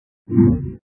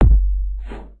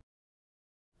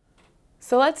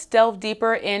So let's delve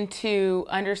deeper into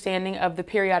understanding of the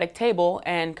periodic table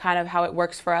and kind of how it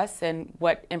works for us and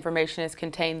what information is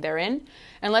contained therein.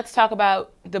 And let's talk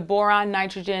about the boron,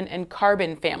 nitrogen, and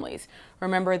carbon families.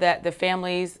 Remember that the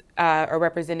families are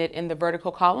represented in the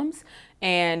vertical columns,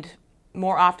 and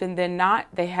more often than not,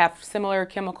 they have similar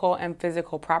chemical and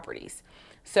physical properties.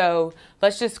 So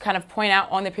let's just kind of point out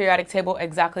on the periodic table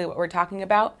exactly what we're talking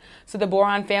about. So the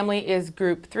boron family is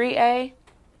group 3A,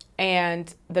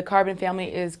 and the carbon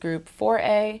family is group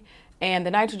 4A, and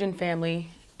the nitrogen family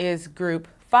is group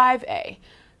 5A.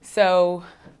 So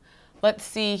let's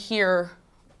see here,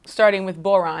 starting with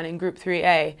boron in group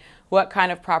 3A, what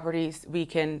kind of properties we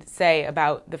can say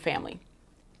about the family.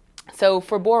 So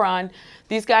for boron,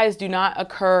 these guys do not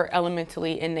occur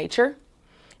elementally in nature,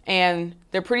 and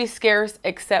they're pretty scarce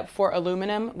except for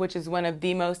aluminum, which is one of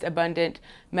the most abundant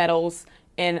metals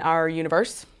in our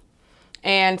universe.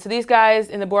 And so these guys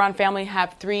in the boron family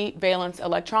have 3 valence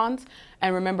electrons.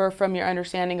 And remember from your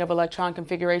understanding of electron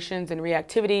configurations and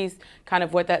reactivities, kind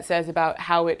of what that says about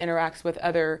how it interacts with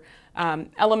other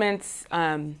elements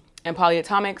and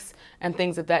polyatomics and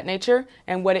things of that nature,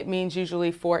 and what it means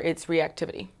usually for its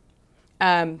reactivity.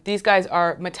 These guys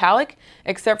are metallic,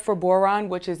 except for boron,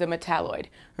 which is a metalloid.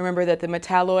 Remember that the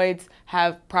metalloids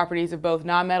have properties of both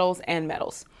nonmetals and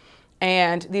metals.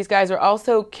 And these guys are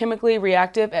also chemically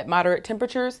reactive at moderate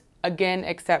temperatures, again,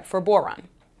 except for boron.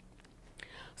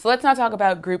 So let's now talk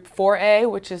about group 4A,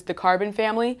 which is the carbon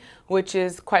family, which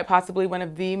is quite possibly one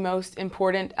of the most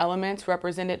important elements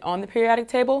represented on the periodic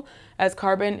table, as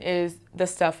carbon is the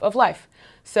stuff of life.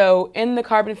 So in the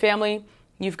carbon family,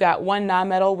 you've got 1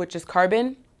 nonmetal, which is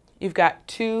carbon. You've got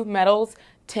 2 metals,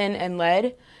 tin and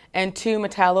lead, and 2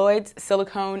 metalloids,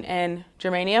 silicon and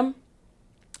germanium.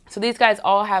 So these guys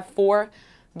all have 4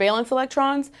 valence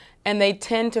electrons, and they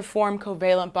tend to form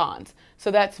covalent bonds.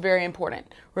 So that's very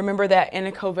important. Remember that in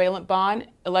a covalent bond,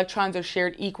 electrons are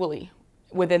shared equally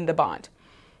within the bond.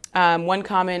 One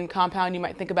common compound you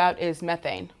might think about is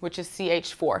methane, which is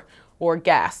CH4, or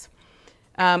gas.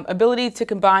 Ability to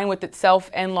combine with itself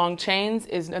and long chains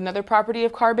is another property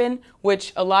of carbon,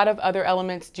 which a lot of other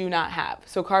elements do not have.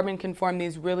 So carbon can form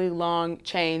these really long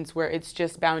chains where it's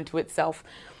just bound to itself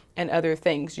and other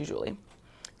things usually.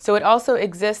 So it also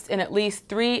exists in at least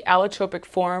 3 allotropic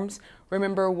forms.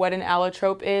 Remember what an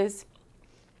allotrope is?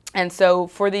 And so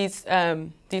for these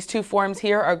 2 forms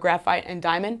here are graphite and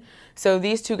diamond. So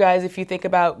these 2 guys, if you think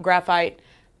about graphite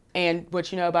and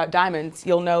what you know about diamonds,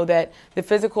 you'll know that the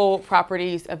physical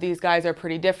properties of these guys are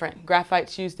pretty different.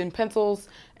 Graphite's used in pencils,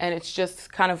 and it's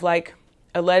just kind of like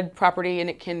a lead property, and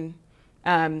it can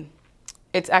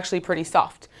it's actually pretty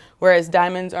soft, whereas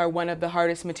diamonds are one of the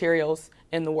hardest materials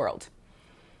in the world.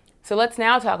 So let's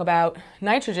now talk about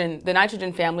nitrogen, the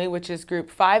nitrogen family, which is group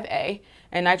 5A,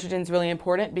 and nitrogen is really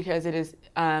important because it is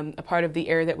a part of the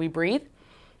air that we breathe.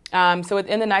 So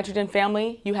within the nitrogen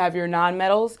family, you have your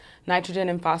nonmetals, nitrogen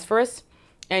and phosphorus,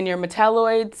 and your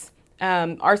metalloids,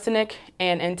 arsenic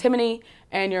and antimony,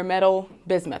 and your metal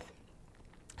bismuth.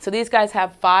 So these guys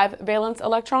have 5 valence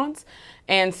electrons,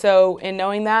 and so in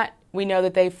knowing that, we know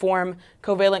that they form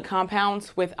covalent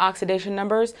compounds with oxidation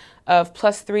numbers of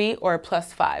 +3 or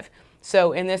 +5.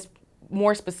 So in this,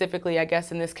 more specifically, I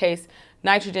guess in this case,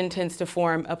 nitrogen tends to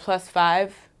form a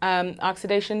 +5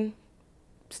 oxidation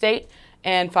state,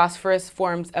 and phosphorus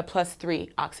forms a +3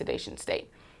 oxidation state.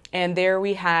 And there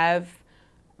we have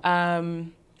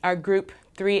our group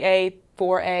 3A,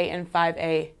 4A, and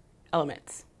 5A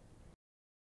elements.